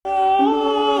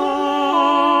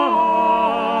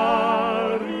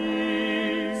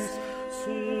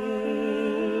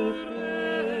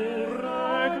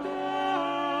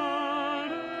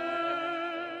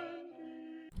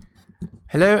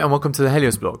Hello and welcome to the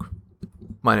Helios blog.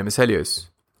 My name is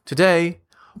Helios. Today,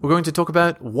 we're going to talk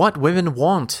about what women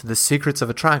want, the secrets of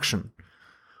attraction.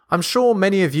 I'm sure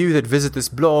many of you that visit this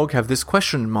blog have this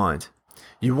question in mind.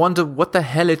 You wonder what the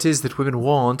hell it is that women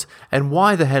want and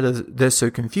why the hell they're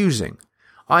so confusing.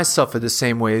 I suffered the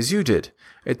same way as you did.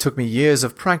 It took me years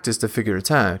of practice to figure it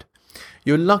out.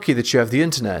 You're lucky that you have the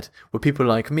internet, where people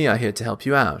like me are here to help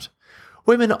you out.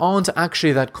 Women aren't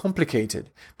actually that complicated,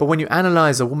 but when you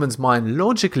analyze a woman's mind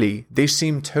logically, they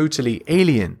seem totally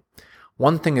alien.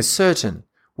 One thing is certain,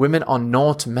 women are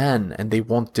not men and they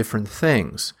want different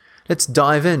things. Let's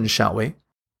dive in, shall we?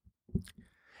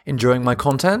 Enjoying my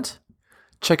content?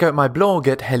 Check out my blog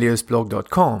at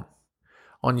heliosblog.com.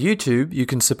 On YouTube, you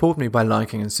can support me by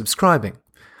liking and subscribing.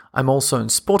 I'm also on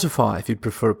Spotify if you'd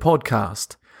prefer a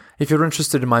podcast. If you're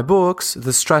interested in my books,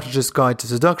 The Strategist's Guide to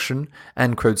Seduction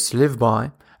and Quotes to Live By,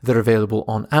 they're available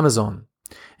on Amazon.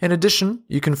 In addition,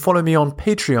 you can follow me on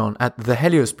Patreon at The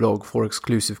Helios Blog for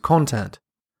exclusive content.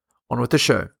 On with the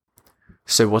show.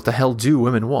 So what the hell do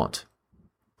women want?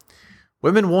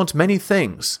 Women want many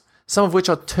things, some of which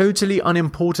are totally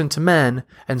unimportant to men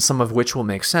and some of which will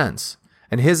make sense.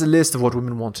 And here's a list of what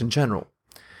women want in general.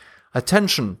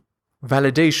 Attention,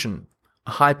 validation,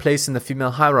 a high place in the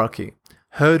female hierarchy,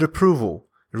 herd approval,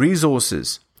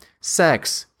 resources,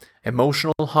 sex,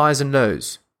 emotional highs and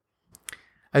lows.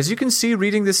 As you can see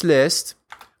reading this list,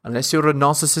 unless you're a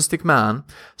narcissistic man,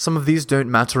 some of these don't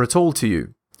matter at all to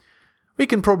you. We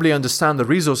can probably understand the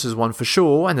resources one for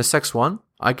sure and the sex one.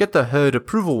 I get the herd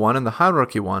approval one and the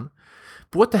hierarchy one.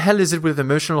 But what the hell is it with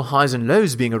emotional highs and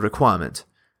lows being a requirement?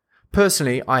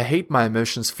 Personally, I hate my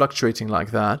emotions fluctuating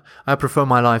like that. I prefer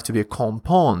my life to be a calm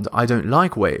pond. I don't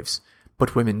like waves.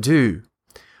 But women do.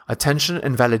 Attention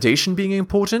and validation being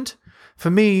important? For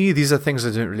me, these are things I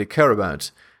don't really care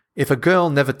about. If a girl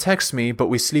never texts me but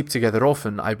we sleep together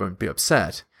often, I won't be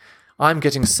upset. I'm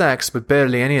getting sex but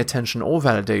barely any attention or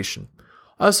validation.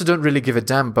 I also don't really give a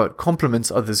damn about compliments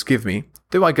others give me,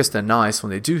 though I guess they're nice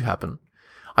when they do happen.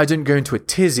 I don't go into a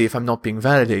tizzy if I'm not being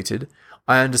validated.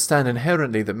 I understand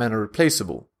inherently that men are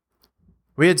replaceable.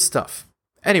 Weird stuff.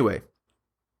 Anyway,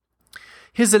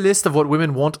 here's a list of what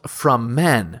women want from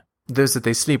men. Those that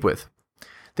they sleep with.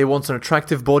 They want an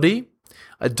attractive body,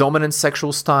 a dominant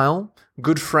sexual style,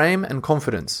 good frame, and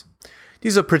confidence.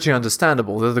 These are pretty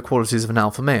understandable. They're the qualities of an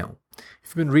alpha male. If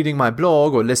you've been reading my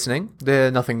blog or listening,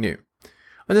 they're nothing new.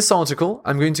 In this article,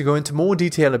 I'm going to go into more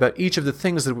detail about each of the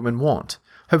things that women want.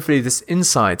 Hopefully these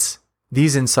insights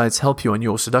help you on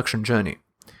your seduction journey.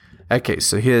 Okay,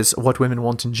 so here's what women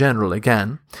want in general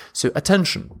again. So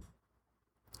attention.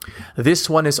 This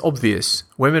one is obvious.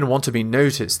 Women want to be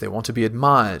noticed. They want to be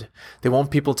admired. They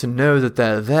want people to know that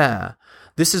they're there.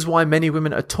 This is why many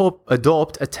women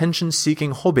adopt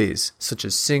attention-seeking hobbies, such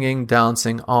as singing,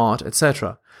 dancing, art,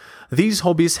 etc. These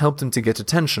hobbies help them to get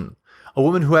attention. A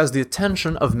woman who has the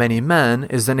attention of many men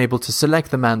is then able to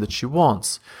select the man that she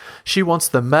wants. She wants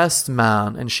the best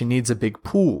man and she needs a big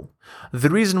pool. The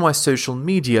reason why social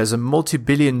media is a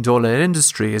multi-billion-dollar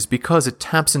industry is because it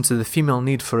taps into the female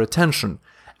need for attention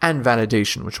and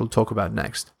validation, which we'll talk about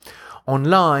next.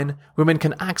 Online, women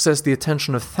can access the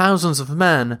attention of thousands of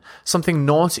men, something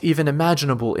not even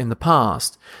imaginable in the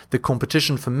past. The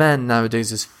competition for men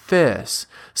nowadays is fierce.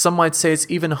 Some might say it's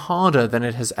even harder than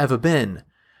it has ever been.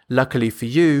 Luckily for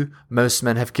you, most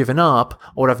men have given up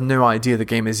or have no idea the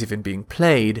game is even being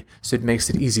played, so it makes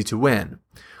it easy to win.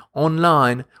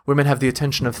 Online, women have the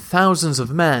attention of thousands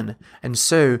of men, and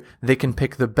so they can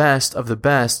pick the best of the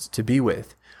best to be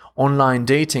with. Online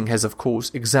dating has, of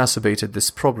course, exacerbated this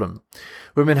problem.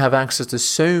 Women have access to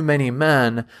so many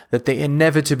men that they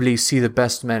inevitably see the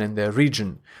best men in their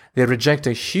region. They reject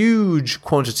a huge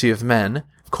quantity of men,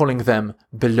 calling them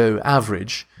below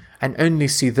average, and only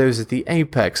see those at the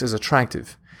apex as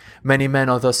attractive. Many men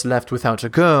are thus left without a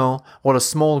girl, while a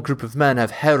small group of men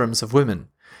have harems of women.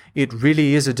 It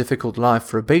really is a difficult life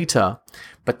for a beta,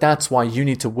 but that's why you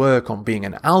need to work on being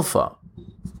an alpha.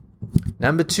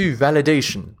 Number 2,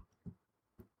 validation.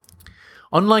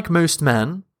 Unlike most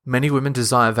men, many women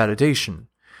desire validation.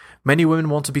 Many women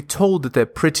want to be told that they're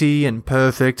pretty and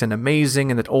perfect and amazing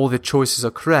and that all their choices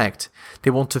are correct. They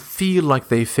want to feel like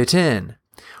they fit in.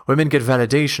 Women get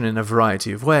validation in a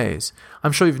variety of ways.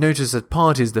 I'm sure you've noticed at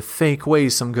parties the fake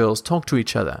ways some girls talk to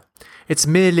each other. It's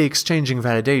merely exchanging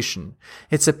validation.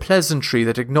 It's a pleasantry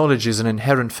that acknowledges an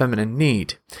inherent feminine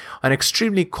need. An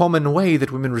extremely common way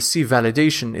that women receive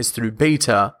validation is through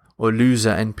beta, or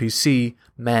loser NPC,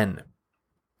 men.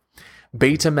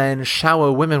 Beta men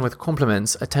shower women with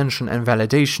compliments, attention, and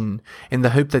validation in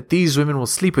the hope that these women will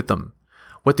sleep with them.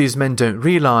 What these men don't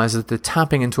realize is that they're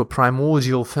tapping into a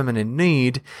primordial feminine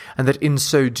need, and that in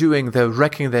so doing they're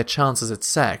wrecking their chances at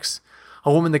sex.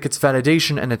 A woman that gets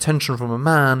validation and attention from a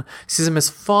man sees him as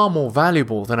far more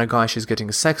valuable than a guy she's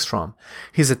getting sex from.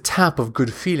 He's a tap of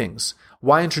good feelings.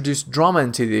 Why introduce drama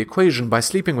into the equation by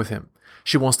sleeping with him?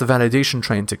 She wants the validation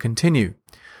train to continue.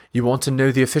 You want to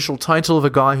know the official title of a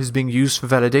guy who's being used for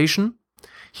validation?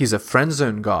 He's a friend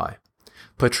zone guy.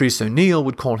 Patrice O'Neill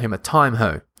would call him a time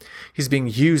hoe. He's being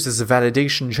used as a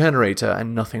validation generator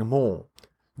and nothing more.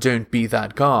 Don't be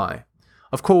that guy.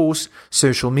 Of course,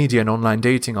 social media and online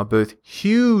dating are both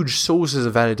huge sources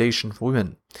of validation for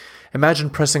women. Imagine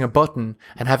pressing a button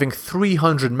and having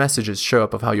 300 messages show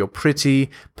up of how you're pretty,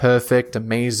 perfect,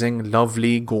 amazing,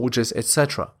 lovely, gorgeous,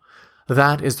 etc.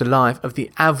 That is the life of the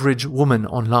average woman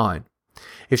online.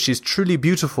 If she's truly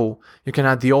beautiful, you can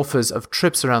add the offers of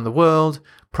trips around the world,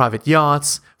 private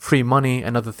yachts, free money,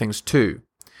 and other things too.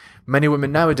 Many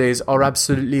women nowadays are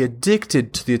absolutely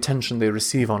addicted to the attention they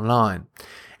receive online.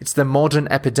 It's the modern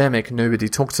epidemic nobody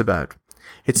talks about.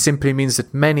 It simply means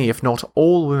that many, if not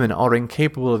all women, are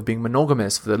incapable of being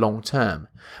monogamous for the long term.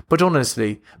 But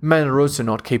honestly, men are also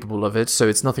not capable of it, so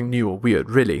it's nothing new or weird,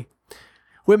 really.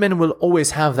 Women will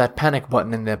always have that panic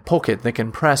button in their pocket they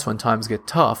can press when times get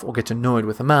tough or get annoyed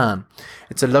with a man.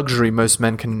 It's a luxury most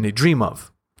men can only dream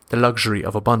of. The luxury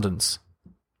of abundance.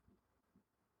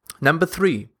 Number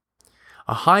 3.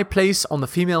 A high place on the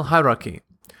female hierarchy.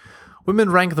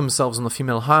 Women rank themselves on the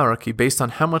female hierarchy based on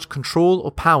how much control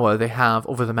or power they have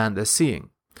over the man they're seeing.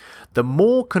 The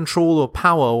more control or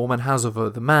power a woman has over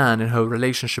the man in her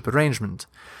relationship arrangement,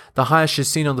 the higher she's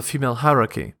seen on the female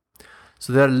hierarchy.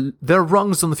 So there are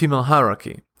rungs on the female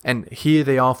hierarchy, and here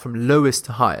they are from lowest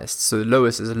to highest. So the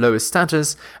lowest is the lowest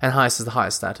status, and highest is the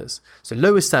highest status. So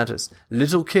lowest status,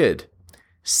 little kid,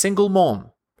 single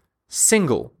mom,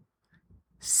 single,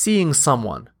 seeing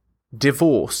someone,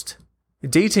 divorced,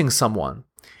 dating someone,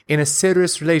 in a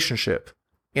serious relationship,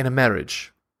 in a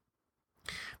marriage.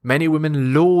 Many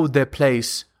women laud their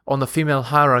place on the female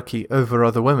hierarchy over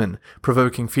other women,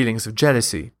 provoking feelings of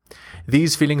jealousy.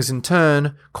 These feelings in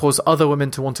turn cause other women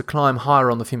to want to climb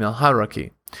higher on the female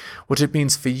hierarchy. What it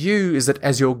means for you is that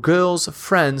as your girl's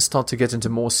friends start to get into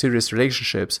more serious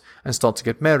relationships and start to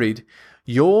get married,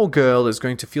 your girl is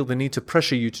going to feel the need to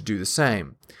pressure you to do the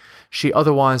same. She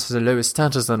otherwise has a lower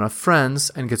status than her friends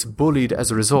and gets bullied as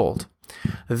a result.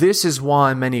 This is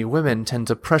why many women tend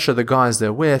to pressure the guys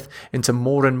they're with into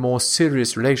more and more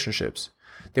serious relationships.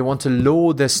 They want to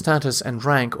laud their status and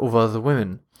rank over other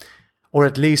women, or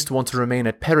at least want to remain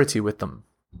at parity with them.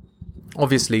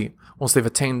 Obviously, once they've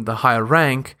attained the higher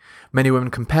rank, many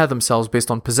women compare themselves based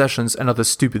on possessions and other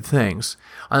stupid things,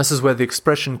 and this is where the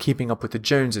expression keeping up with the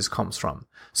Joneses comes from.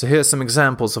 So here are some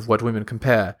examples of what women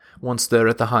compare once they're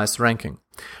at the highest ranking.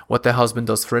 What their husband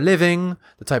does for a living,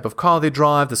 the type of car they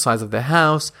drive, the size of their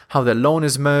house, how their lawn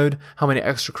is mowed, how many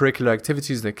extracurricular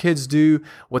activities their kids do,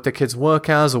 what their kids work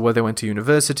as or where they went to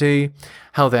university,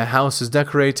 how their house is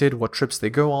decorated, what trips they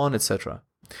go on, etc.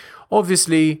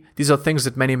 Obviously, these are things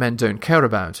that many men don't care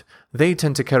about. They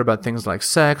tend to care about things like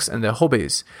sex and their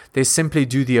hobbies. They simply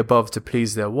do the above to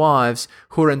please their wives,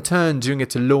 who are in turn doing it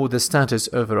to lower their status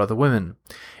over other women.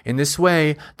 In this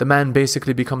way, the man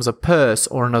basically becomes a purse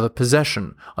or another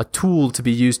possession, a tool to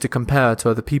be used to compare to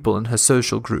other people in her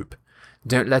social group.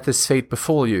 Don't let this fate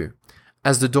befall you.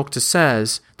 As the doctor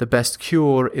says, the best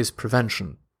cure is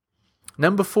prevention.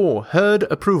 Number 4, herd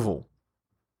approval.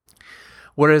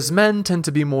 Whereas men tend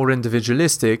to be more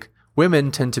individualistic,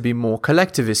 women tend to be more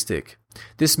collectivistic.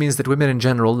 This means that women in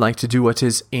general like to do what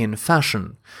is in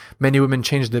fashion. Many women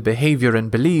change their behavior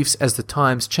and beliefs as the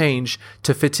times change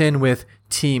to fit in with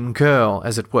team girl,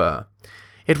 as it were.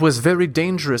 It was very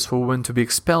dangerous for women to be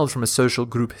expelled from a social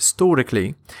group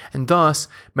historically, and thus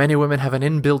many women have an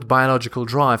inbuilt biological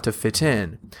drive to fit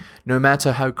in. No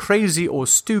matter how crazy or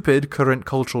stupid current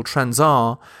cultural trends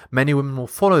are, many women will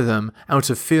follow them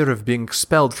out of fear of being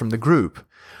expelled from the group.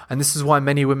 And this is why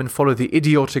many women follow the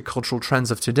idiotic cultural trends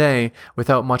of today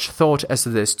without much thought as to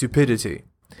their stupidity.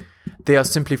 They are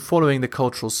simply following the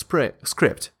cultural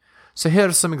script. So here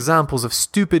are some examples of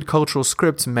stupid cultural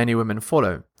scripts many women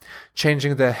follow.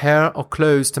 Changing their hair or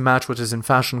clothes to match what is in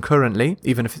fashion currently,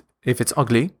 even if it's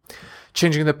ugly.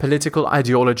 Changing their political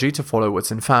ideology to follow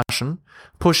what's in fashion.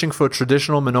 Pushing for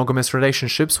traditional monogamous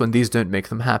relationships when these don't make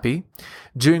them happy.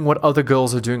 Doing what other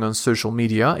girls are doing on social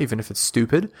media, even if it's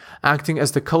stupid. Acting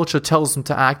as the culture tells them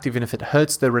to act, even if it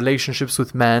hurts their relationships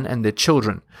with men and their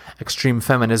children. Extreme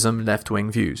feminism,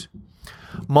 left-wing views.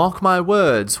 Mark my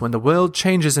words, when the world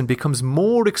changes and becomes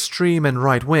more extreme and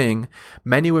right-wing,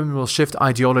 many women will shift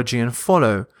ideology and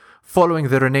follow, following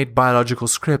their innate biological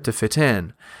script to fit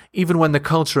in, even when the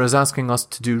culture is asking us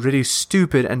to do really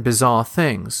stupid and bizarre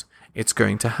things. It's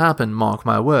going to happen, mark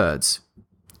my words.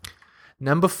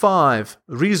 Number 5,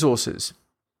 resources.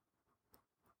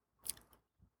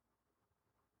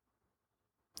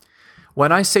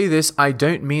 When I say this, I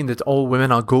don't mean that all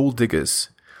women are gold diggers.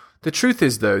 The truth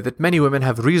is, though, that many women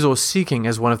have resource seeking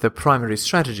as one of their primary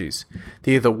strategies.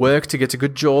 They either work to get a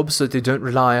good job so that they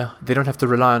don't have to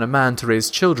rely on a man to raise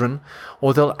children,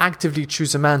 or they'll actively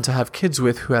choose a man to have kids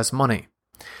with who has money.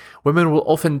 Women will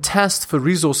often test for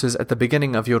resources at the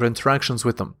beginning of your interactions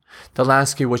with them. They'll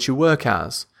ask you what you work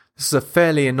as. This is a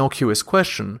fairly innocuous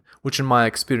question, which in my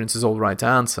experience is all right to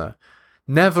answer.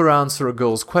 Never answer a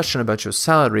girl's question about your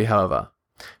salary, however.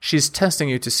 She's testing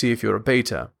you to see if you're a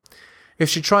beta. If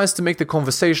she tries to make the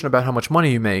conversation about how much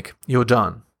money you make, you're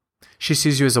done. She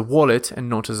sees you as a wallet and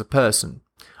not as a person.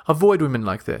 Avoid women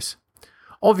like this.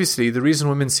 Obviously, the reason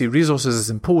women see resources as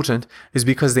important is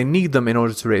because they need them in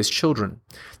order to raise children.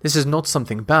 This is not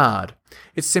something bad.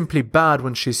 It's simply bad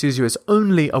when she sees you as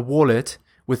only a wallet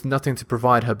with nothing to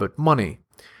provide her but money.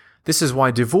 This is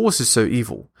why divorce is so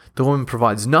evil. The woman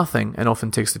provides nothing and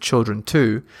often takes the children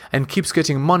too, and keeps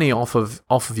getting money off of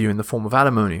you in the form of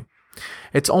alimony.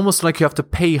 It's almost like you have to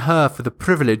pay her for the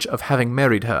privilege of having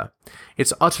married her.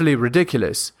 It's utterly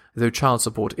ridiculous, though child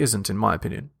support isn't, in my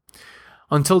opinion.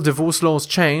 Until divorce laws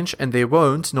change, and they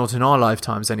won't, not in our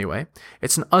lifetimes anyway,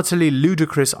 it's an utterly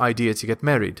ludicrous idea to get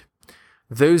married.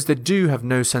 Those that do have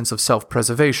no sense of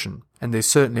self-preservation, and they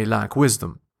certainly lack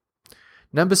wisdom.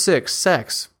 Number 6,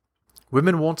 sex.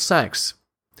 Women want sex.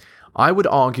 I would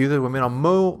argue that women are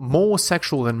more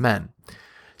sexual than men.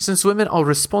 Since women are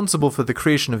responsible for the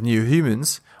creation of new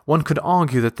humans, one could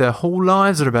argue that their whole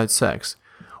lives are about sex.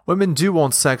 Women do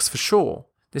want sex for sure.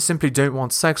 They simply don't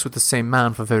want sex with the same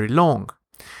man for very long.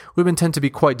 Women tend to be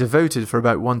quite devoted for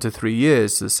about 1 to 3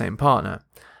 years to the same partner.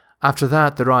 After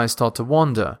that, their eyes start to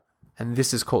wander, and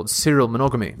this is called serial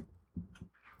monogamy.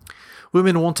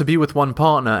 Women want to be with one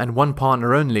partner and one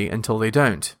partner only until they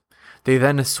don't. They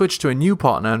then switch to a new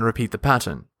partner and repeat the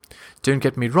pattern. Don't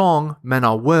get me wrong, men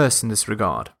are worse in this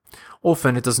regard.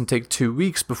 Often it doesn't take 2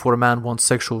 weeks before a man wants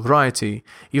sexual variety,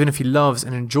 even if he loves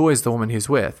and enjoys the woman he's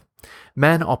with.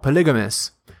 Men are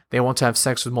polygamous. They want to have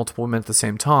sex with multiple women at the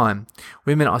same time.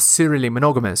 Women are serially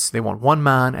monogamous. They want one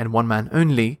man and one man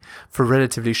only for a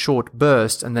relatively short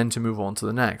burst and then to move on to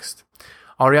the next.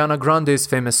 Ariana Grande's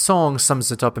famous song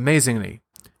sums it up amazingly.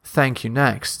 Thank you,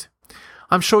 next.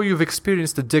 I'm sure you've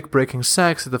experienced the dick-breaking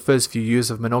sex that the first few years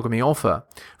of monogamy offer,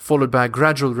 followed by a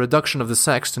gradual reduction of the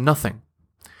sex to nothing.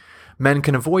 Men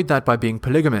can avoid that by being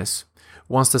polygamous.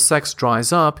 Once the sex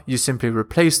dries up, you simply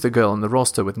replace the girl on the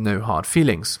roster with no hard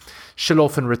feelings. She'll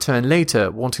often return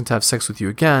later, wanting to have sex with you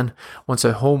again, once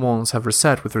her hormones have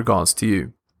reset with regards to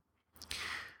you.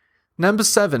 Number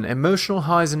 7, emotional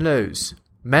highs and lows.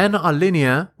 Men are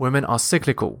linear, women are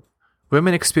cyclical.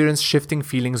 Women experience shifting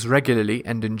feelings regularly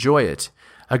and enjoy it.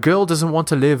 A girl doesn't want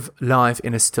to live life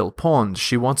in a still pond.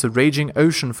 She wants a raging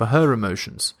ocean for her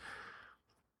emotions.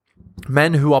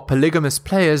 Men who are polygamous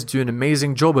players do an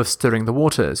amazing job of stirring the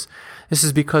waters. This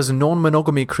is because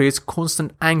non-monogamy creates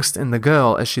constant angst in the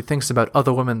girl as she thinks about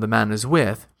other women the man is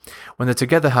with. When they're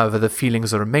together, however, the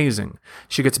feelings are amazing.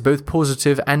 She gets both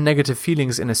positive and negative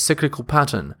feelings in a cyclical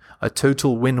pattern, a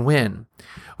total win-win.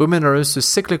 Women are also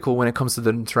cyclical when it comes to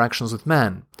their interactions with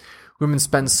men. Women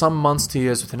spend some months to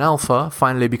years with an alpha,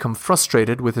 finally become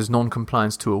frustrated with his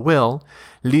non-compliance to a will,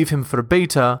 leave him for a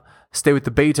beta, stay with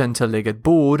the beta until they get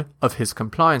bored of his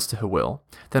compliance to her will,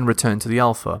 then return to the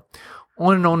alpha.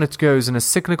 On and on it goes in a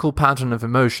cyclical pattern of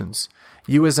emotions.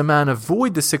 You as a man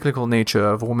avoid the cyclical nature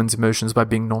of a woman's emotions by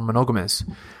being non-monogamous.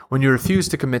 When you refuse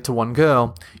to commit to one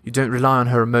girl, you don't rely on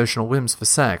her emotional whims for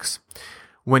sex.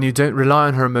 When you don't rely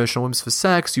on her emotional whims for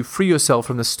sex, you free yourself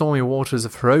from the stormy waters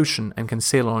of her ocean and can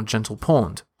sail on a gentle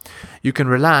pond. You can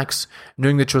relax,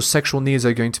 knowing that your sexual needs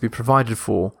are going to be provided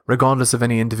for, regardless of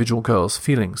any individual girl's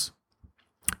feelings.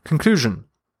 Conclusion.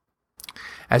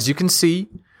 As you can see,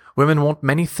 women want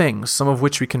many things, some of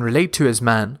which we can relate to as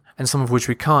men, and some of which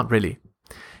we can't really.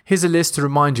 Here's a list to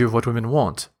remind you of what women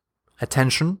want.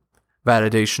 Attention,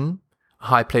 validation, a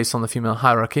high place on the female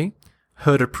hierarchy,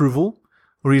 herd approval,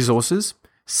 resources,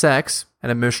 sex,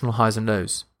 and emotional highs and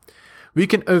lows. We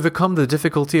can overcome the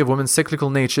difficulty of women's cyclical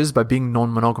natures by being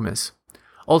non-monogamous.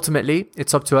 Ultimately,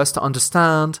 it's up to us to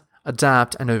understand,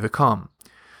 adapt, and overcome.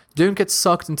 Don't get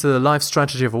sucked into the life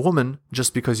strategy of a woman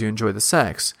just because you enjoy the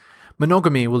sex.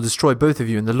 Monogamy will destroy both of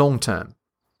you in the long term.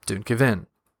 Don't give in.